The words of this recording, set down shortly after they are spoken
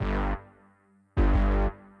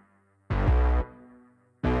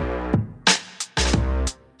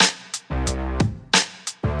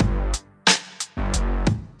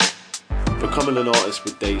Becoming an Artist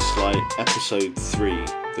with Dave Slight, Episode 3,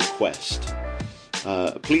 The Quest.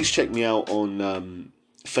 Please check me out on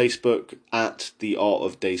Facebook at The Art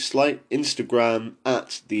of Dave Slight, Instagram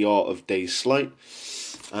at The Art of Dave Slight,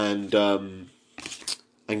 and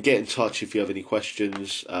get in touch if you have any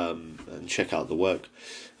questions, and check out the work.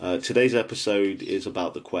 Today's episode is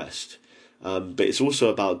about the quest, but it's also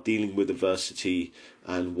about dealing with adversity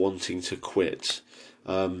and wanting to quit.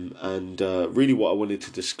 Really what I wanted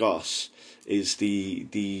to discuss is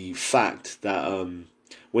the fact that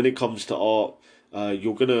when it comes to art,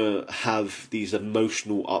 you're going to have these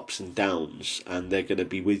emotional ups and downs, and they're going to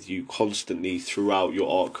be with you constantly throughout your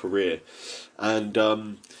art career. And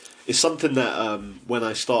it's something that when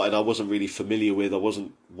I started I wasn't really familiar with. I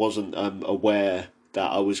wasn't aware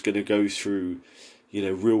that I was going to go through,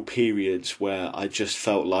 real periods where I just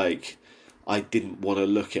felt like I didn't want to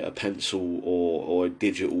look at a pencil or a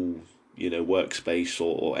digital, workspace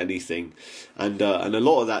or anything, and a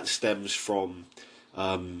lot of that stems from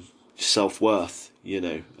self-worth,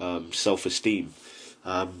 self-esteem.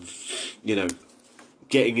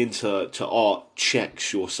 Getting into art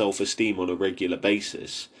checks your self-esteem on a regular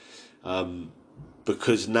basis,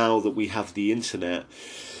 because now that we have the internet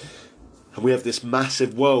and we have this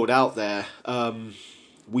massive world out there,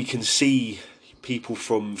 we can see people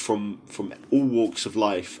from all walks of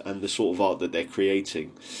life and the sort of art that they're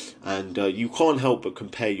creating, and you can't help but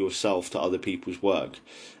compare yourself to other people's work,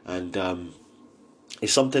 and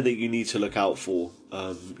it's something that you need to look out for.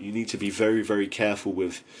 You need to be very, very careful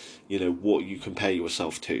with what you compare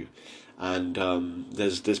yourself to, and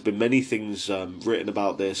there's been many things written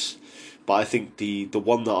about this, but I think the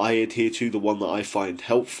one that I adhere to, the one that I find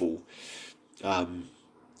helpful,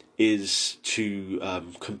 is to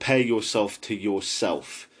compare yourself to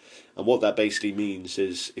yourself. And what that basically means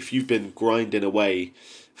is, if you've been grinding away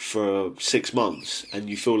for 6 months and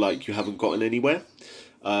you feel like you haven't gotten anywhere,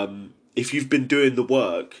 if you've been doing the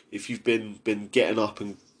work, if you've been getting up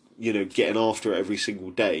and getting after it every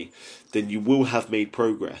single day, then you will have made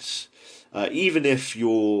progress. Even if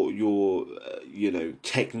your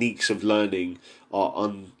techniques of learning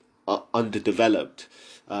are underdeveloped,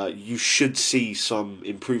 you should see some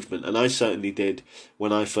improvement, and I certainly did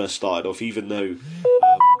when I first started off. Even though,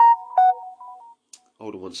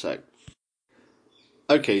 hold on one sec.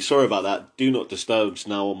 Okay, sorry about that. Do not disturbs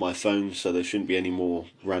now on my phone, so there shouldn't be any more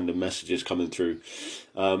random messages coming through.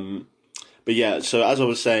 But yeah, so as I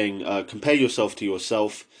was saying, compare yourself to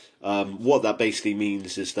yourself. What that basically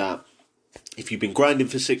means is that if you've been grinding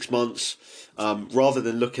for 6 months, rather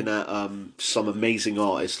than looking at some amazing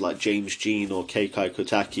artists like James Jean or Keikai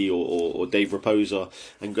Kotaki or Dave Raposa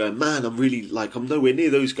and going, man, I'm nowhere near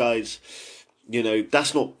those guys,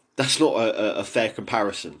 that's not a fair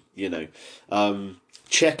comparison.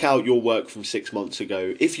 Check out your work from 6 months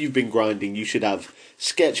ago. If you've been grinding, you should have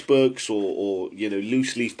sketchbooks or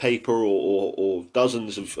loose leaf paper or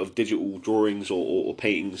dozens of digital drawings or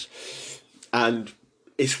paintings, and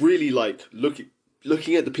it's really like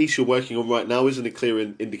looking at the piece you're working on right now isn't a clear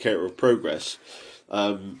indicator of progress.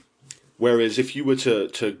 Whereas if you were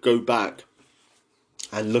to go back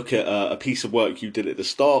and look at a piece of work you did at the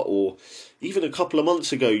start or even a couple of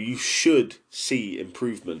months ago, you should see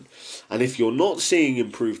improvement. And if you're not seeing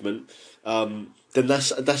improvement, then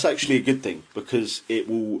that's actually a good thing, because it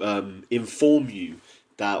will inform you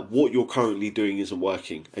that what you're currently doing isn't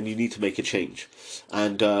working and you need to make a change.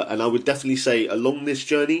 And I would definitely say, along this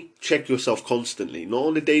journey, check yourself constantly, not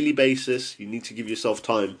on a daily basis. You need to give yourself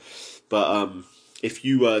time, but if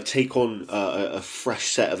you take on a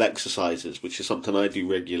fresh set of exercises, which is something I do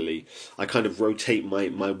regularly, I kind of rotate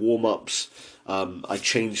my warm-ups. I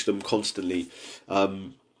change them constantly.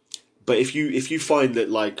 But if you find that,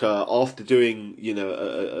 like, after doing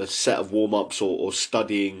a set of warm-ups or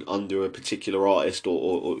studying under a particular artist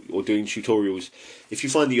or doing tutorials, if you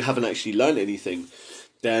find that you haven't actually learned anything,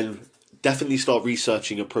 then definitely start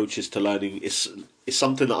researching approaches to learning. It's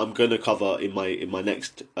something that I'm going to cover in my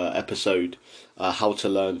next episode, how to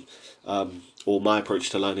learn, or my approach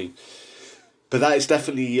to learning. But that is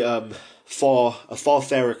definitely a far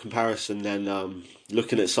fairer comparison than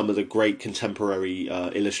looking at some of the great contemporary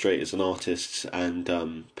illustrators and artists and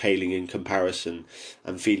paling in comparison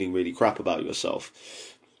and feeling really crap about yourself.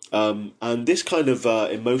 And this kind of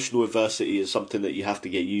emotional adversity is something that you have to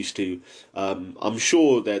get used to. I'm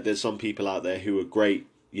sure that there's some people out there who are great.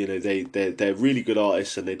 They're really good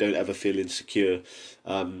artists and they don't ever feel insecure.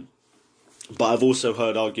 But I've also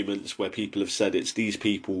heard arguments where people have said it's these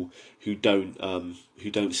people who don't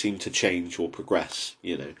seem to change or progress.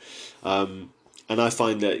 And I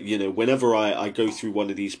find that, whenever I go through one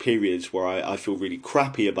of these periods where I feel really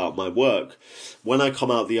crappy about my work, when I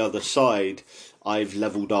come out the other side, I've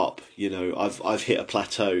leveled up, I've hit a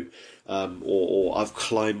plateau, or I've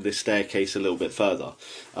climbed the staircase a little bit further.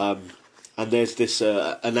 And there's this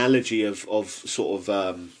analogy of sort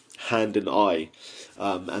of hand and eye.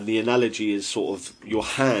 And the analogy is sort of your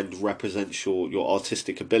hand represents your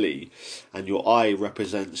artistic ability, and your eye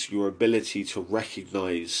represents your ability to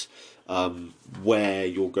recognize where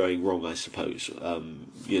you're going wrong, I suppose.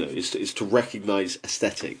 Is to recognize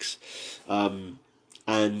aesthetics.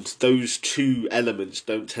 And those two elements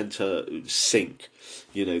don't tend to sync.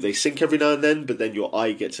 They sync every now and then, but then your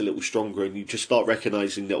eye gets a little stronger and you just start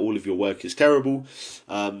recognizing that all of your work is terrible.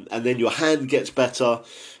 And then your hand gets better,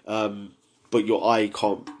 but your eye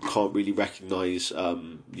can't really recognize,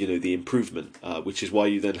 the improvement, which is why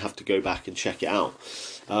you then have to go back and check it out.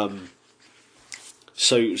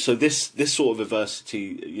 So this sort of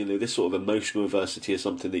adversity, this sort of emotional adversity is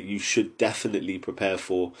something that you should definitely prepare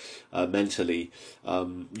for mentally.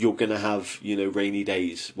 You're going to have, rainy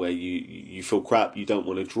days where you feel crap, you don't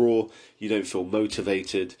want to draw, you don't feel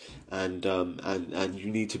motivated, and you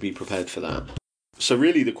need to be prepared for that. So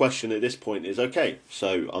really the question at this point is, okay,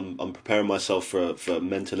 so I'm preparing myself for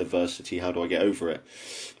mental adversity. How do I get over it?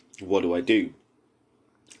 What do I do?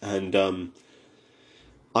 And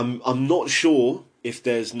I'm not sure if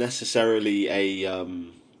there's necessarily a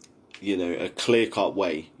clear-cut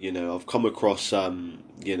way. I've come across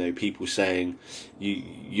people saying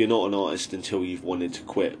you're not an artist until you've wanted to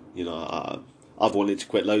quit. I've wanted to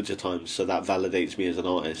quit loads of times, so that validates me as an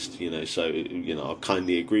artist. So I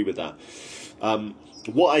kindly agree with that.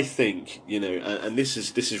 What I think, and this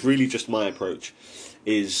is really just my approach,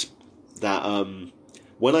 is that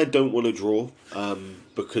when I don't want to draw,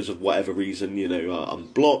 because of whatever reason, I'm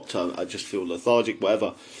blocked, I just feel lethargic,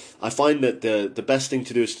 whatever, I find that the best thing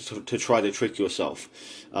to do is to try to trick yourself,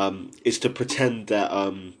 is to pretend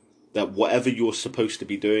that whatever you're supposed to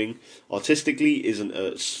be doing artistically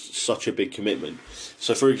isn't such a big commitment.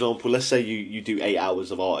 So for example, let's say you do 8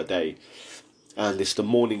 hours of art a day, and it's the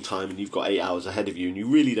morning time and you've got 8 hours ahead of you and you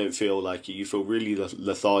really don't feel like it, you feel really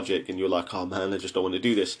lethargic and you're like, oh man, I just don't want to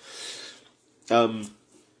do this.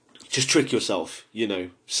 Just trick yourself,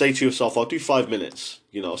 say to yourself, I'll do 5 minutes,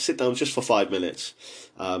 I'll sit down just for 5 minutes,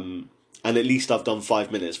 and at least I've done 5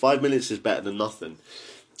 minutes. 5 minutes is better than nothing.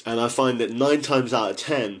 And I find that 9 times out of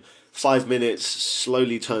 10, 5 minutes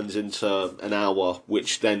slowly turns into an hour,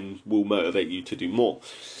 which then will motivate you to do more.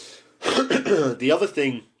 The other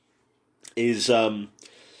thing is, when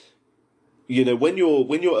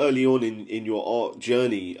you're early on in your art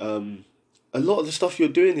journey, a lot of the stuff you're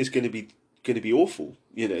doing is going to be awful.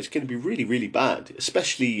 It's going to be really, really bad,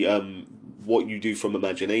 especially what you do from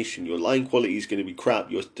imagination. Your line quality is going to be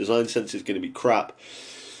crap. Your design sense is going to be crap.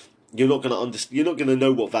 You're not going to understand. You're not going to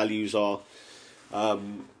know what values are.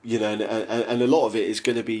 And a lot of it is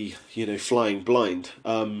going to be, flying blind.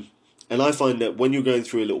 And I find that when you're going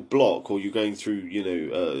through a little block or you're going through,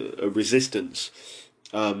 a resistance,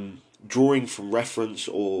 drawing from reference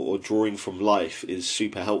or drawing from life is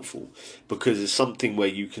super helpful, because it's something where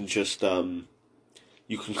you can just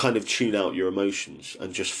you can kind of tune out your emotions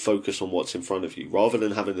and just focus on what's in front of you rather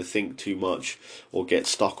than having to think too much or get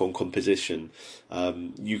stuck on composition.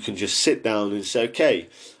 You can just sit down and say, okay,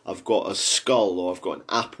 I've got a skull, or I've got an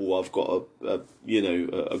apple, I've got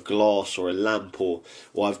a glass or a lamp, or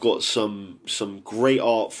I've got some great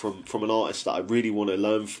art from an artist that I really want to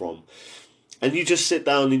learn from. And you just sit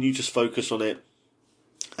down and you just focus on it,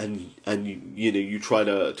 and you try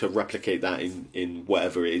to replicate that in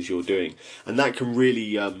whatever it is you're doing, and that can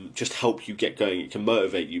really just help you get going. It can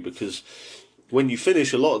motivate you, because when you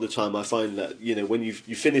finish, a lot of the time I find that when you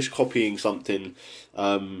finish copying something,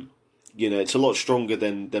 it's a lot stronger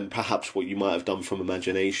than perhaps what you might have done from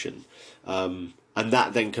imagination, and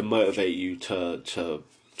that then can motivate you to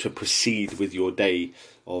proceed with your day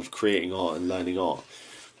of creating art and learning art.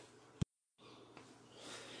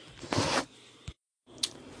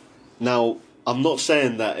 Now, I'm not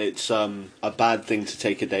saying that it's a bad thing to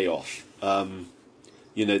take a day off.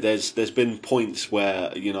 There's been points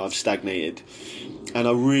where I've stagnated, and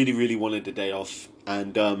I really, really wanted a day off.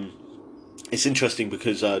 And it's interesting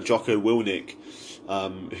because Jocko Willink,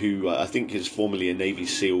 who I think is formerly a Navy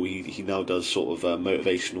SEAL, he now does sort of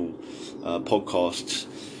motivational podcasts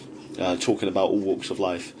talking about all walks of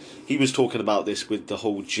life. He was talking about this with the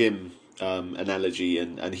whole gym analogy,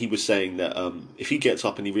 and he was saying that if he gets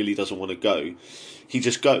up and he really doesn't want to go, he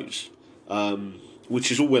just goes,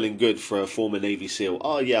 which is all well and good for a former Navy SEAL.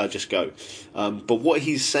 Oh yeah, I just go. But what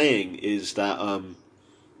he's saying is that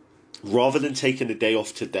rather than taking a day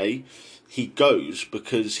off today, he goes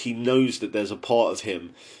because he knows that there's a part of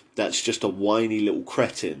him that's just a whiny little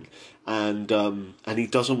cretin, and he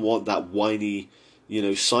doesn't want that whiny,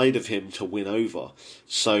 side of him to win over.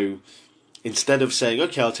 So instead of saying,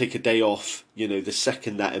 okay, I'll take a day off, the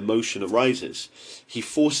second that emotion arises, he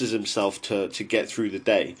forces himself to get through the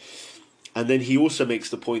day. And then he also makes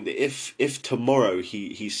the point that if tomorrow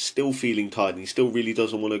he's still feeling tired and he still really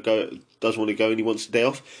doesn't want to go and he wants a day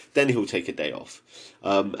off, then he'll take a day off.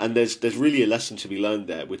 And there's really a lesson to be learned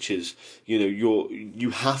there, which is,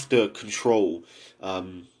 you have to control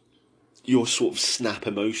your sort of snap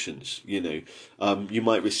emotions. You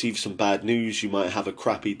might receive some bad news, you might have a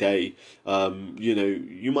crappy day,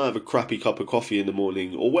 you might have a crappy cup of coffee in the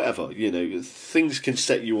morning or whatever. Things can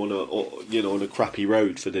set you on a crappy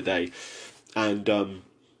road for the day, and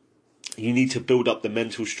you need to build up the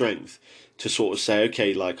mental strength to sort of say,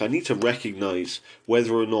 okay, like, I need to recognize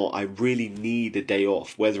whether or not I really need a day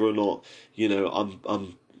off, whether or not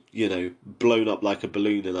I'm blown up like a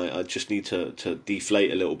balloon and I just need to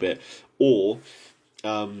deflate a little bit, or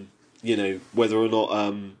whether or not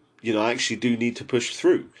I actually do need to push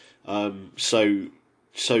through. So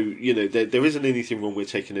there isn't anything wrong with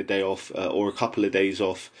taking a day off, or a couple of days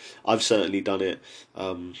off. I've certainly done it,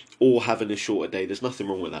 or having a shorter day. There's nothing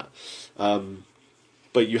wrong with that.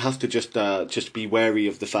 But you have to just be wary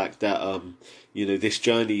of the fact that this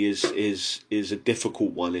journey is a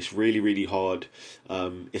difficult one. It's really, really hard.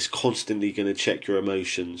 It's constantly going to check your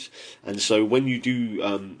emotions, and so when you do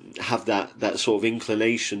have that sort of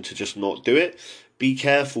inclination to just not do it, be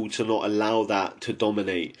careful to not allow that to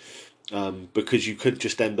dominate. Because you could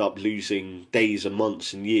just end up losing days and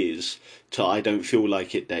months and years to I don't feel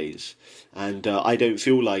like it days. And I don't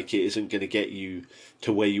feel like it isn't going to get you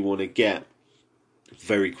to where you want to get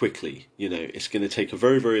very quickly. It's going to take a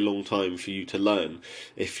very, very long time for you to learn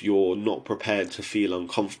if you're not prepared to feel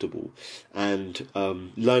uncomfortable. And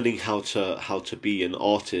learning how to be an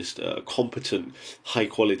artist, a competent, high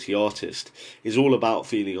quality artist, is all about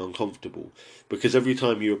feeling uncomfortable. Because every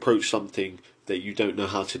time you approach something that you don't know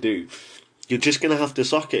how to do, you're just going to have to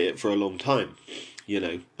suck at it for a long time.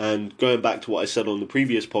 And going back to what I said on the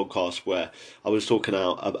previous podcast, where I was talking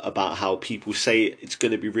about how people say it's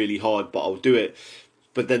going to be really hard, but I'll do it,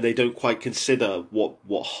 but then they don't quite consider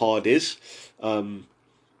what hard is. When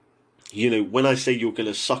I say you're going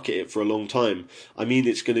to suck at it for a long time, I mean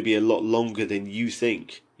it's going to be a lot longer than you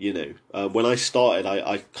think. When I started,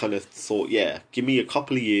 I kind of thought, yeah, give me a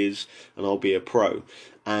couple of years and I'll be a pro.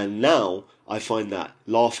 And now I find that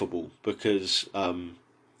laughable because,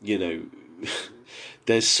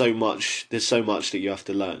 there's so much that you have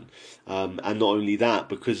to learn. And not only that,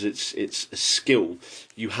 because it's a skill,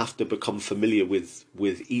 you have to become familiar with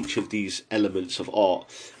each of these elements of art,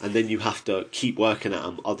 and then you have to keep working at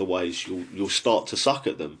them. Otherwise, you'll start to suck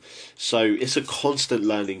at them. So it's a constant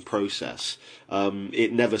learning process.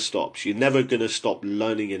 It never stops. You're never going to stop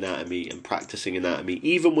learning anatomy and practicing anatomy.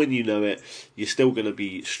 Even when you know it, you're still going to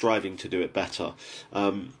be striving to do it better.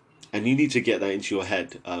 And you need to get that into your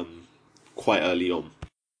head quite early on.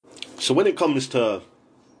 So when it comes to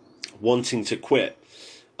wanting to quit,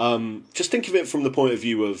 just think of it from the point of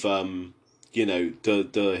view of the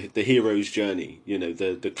hero's journey.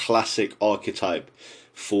 The classic archetype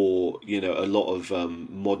for a lot of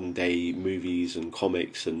modern day movies and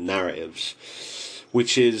comics and narratives,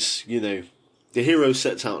 which is the hero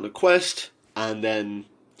sets out on a quest, and then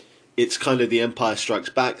it's kind of the Empire Strikes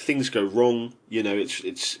Back. Things go wrong.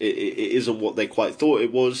 It isn't what they quite thought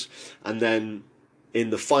it was, and then in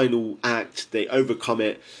the final act they overcome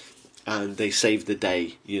it and they save the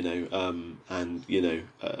day. They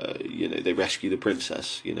rescue the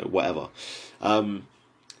princess. Whatever.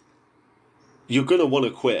 You're gonna want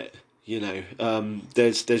to quit.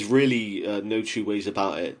 There's really no two ways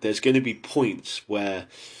about it. There's going to be points where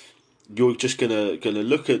you're just gonna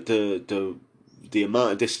look at the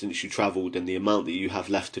amount of distance you travelled and the amount that you have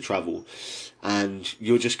left to travel, and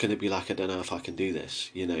you're just going to be like, I don't know if I can do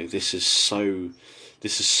this. This is so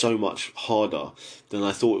much harder than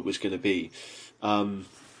I thought it was going to be, and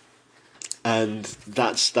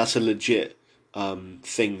that's a legit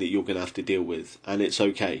thing that you're going to have to deal with, and it's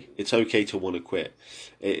okay. It's okay to want to quit.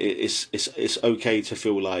 It's okay to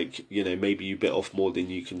feel like maybe you bit off more than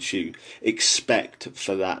you can chew. Expect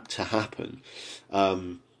for that to happen.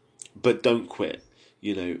 But don't quit.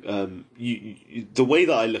 The way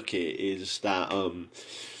that I look at it is that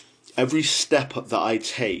every step that I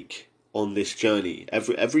take on this journey,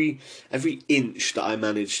 every inch that I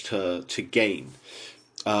manage to gain,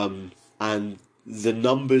 and the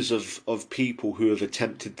numbers of people who have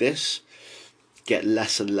attempted this get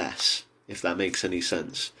less and less. if that makes any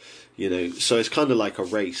sense. So it's kind of like a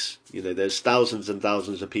race. There's thousands and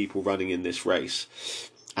thousands of people running in this race,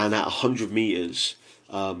 and at 100 meters,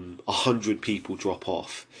 100 people drop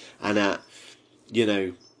off, and at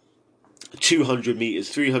 200 meters,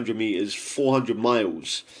 300 meters, 400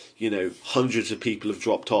 miles, hundreds of people have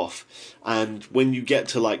dropped off. And when you get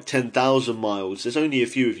to like 10,000 miles, there's only a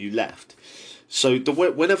few of you left. So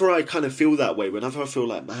whenever I kind of feel that way, whenever I feel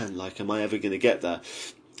like, man, like, am I ever going to get there?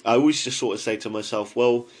 I always just sort of say to myself,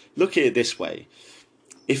 well, look at it this way.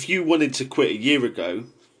 If you wanted to quit a year ago,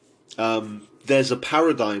 there's a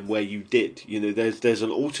paradigm where you did. There's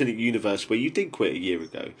an alternate universe where you did quit a year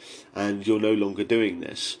ago, and you're no longer doing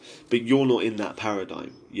this, but you're not in that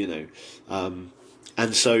paradigm.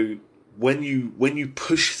 And so when you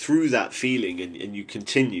push through that feeling and you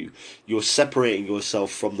continue, you're separating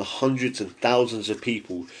yourself from the hundreds and thousands of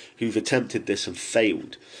people who've attempted this and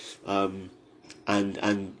failed.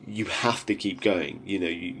 And you have to keep going.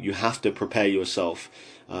 You have to prepare yourself,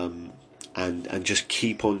 and just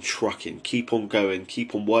keep on trucking, keep on going,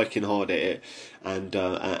 keep on working hard at it, and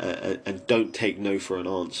don't take no for an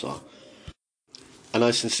answer. And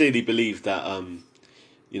I sincerely believe that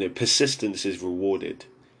persistence is rewarded.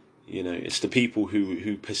 It's the people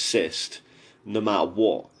who persist, no matter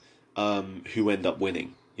what, who end up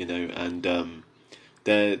winning. And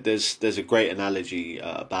there's a great analogy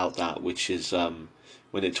about that, which is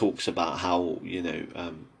when it talks about how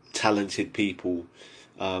talented people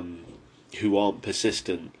who aren't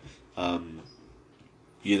persistent don't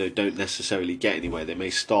necessarily get anywhere. They may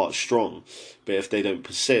start strong, but if they don't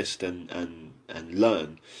persist and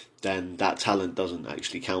learn, then that talent doesn't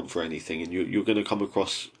actually count for anything. And you're going to come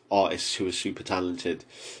across artists who are super talented,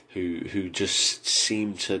 who just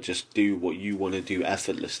seem to just do what you want to do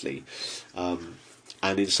effortlessly.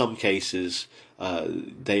 And in some cases,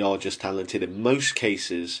 they are just talented. In most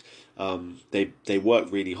cases, they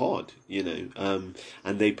work really hard, and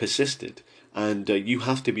they persisted. And you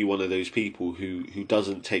have to be one of those people who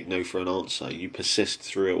doesn't take no for an answer. You persist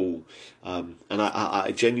through it all. And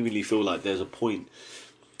I genuinely feel like there's a point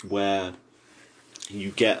where you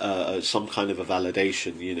get some kind of a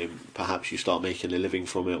validation. Perhaps you start making a living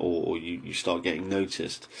from it, or you start getting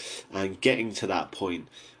noticed. And getting to that point,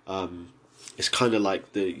 it's kind of like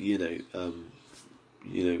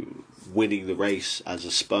winning the race as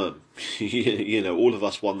a sperm. All of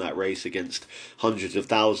us won that race against hundreds of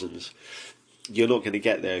thousands. You're not going to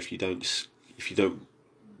get there if you don't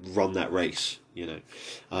run that race.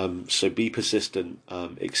 So be persistent.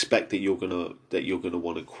 Expect that you're gonna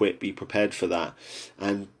want to quit. Be prepared for that,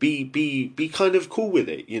 and be kind of cool with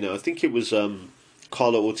it. I think it was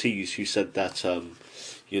Carla Ortiz who said that.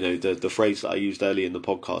 The phrase that I used earlier in the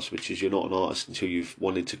podcast, which is you're not an artist until you've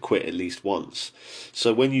wanted to quit at least once.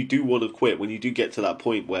 So when you do want to quit, when you do get to that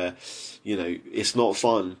point where, it's not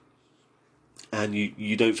fun and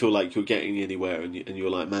you don't feel like you're getting anywhere and you're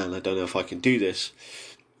like, man, I don't know if I can do this,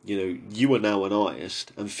 you are now an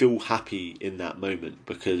artist, and feel happy in that moment,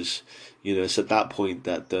 because, it's at that point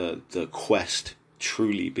that the quest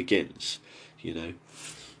truly begins, And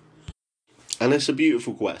it's a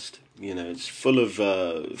beautiful quest. It's full of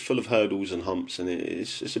hurdles and humps, and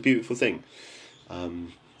it's a beautiful thing.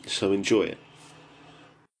 So enjoy it.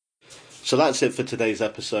 So that's it for today's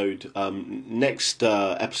episode. Next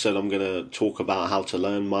episode, I'm going to talk about how to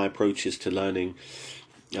learn, my approaches to learning,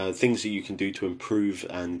 things that you can do to improve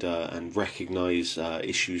and recognize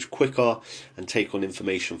issues quicker and take on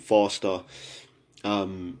information faster.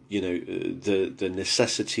 The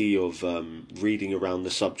necessity of reading around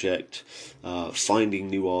the subject, finding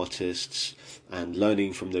new artists and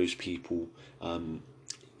learning from those people,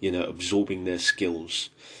 absorbing their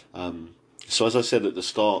skills. So as I said at the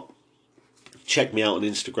start, check me out on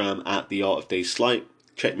Instagram at The Art of Dave Slight.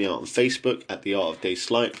 Check me out on Facebook at The Art of Dave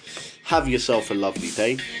Slight. Have yourself a lovely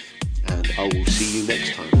day, and I will see you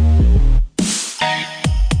next time.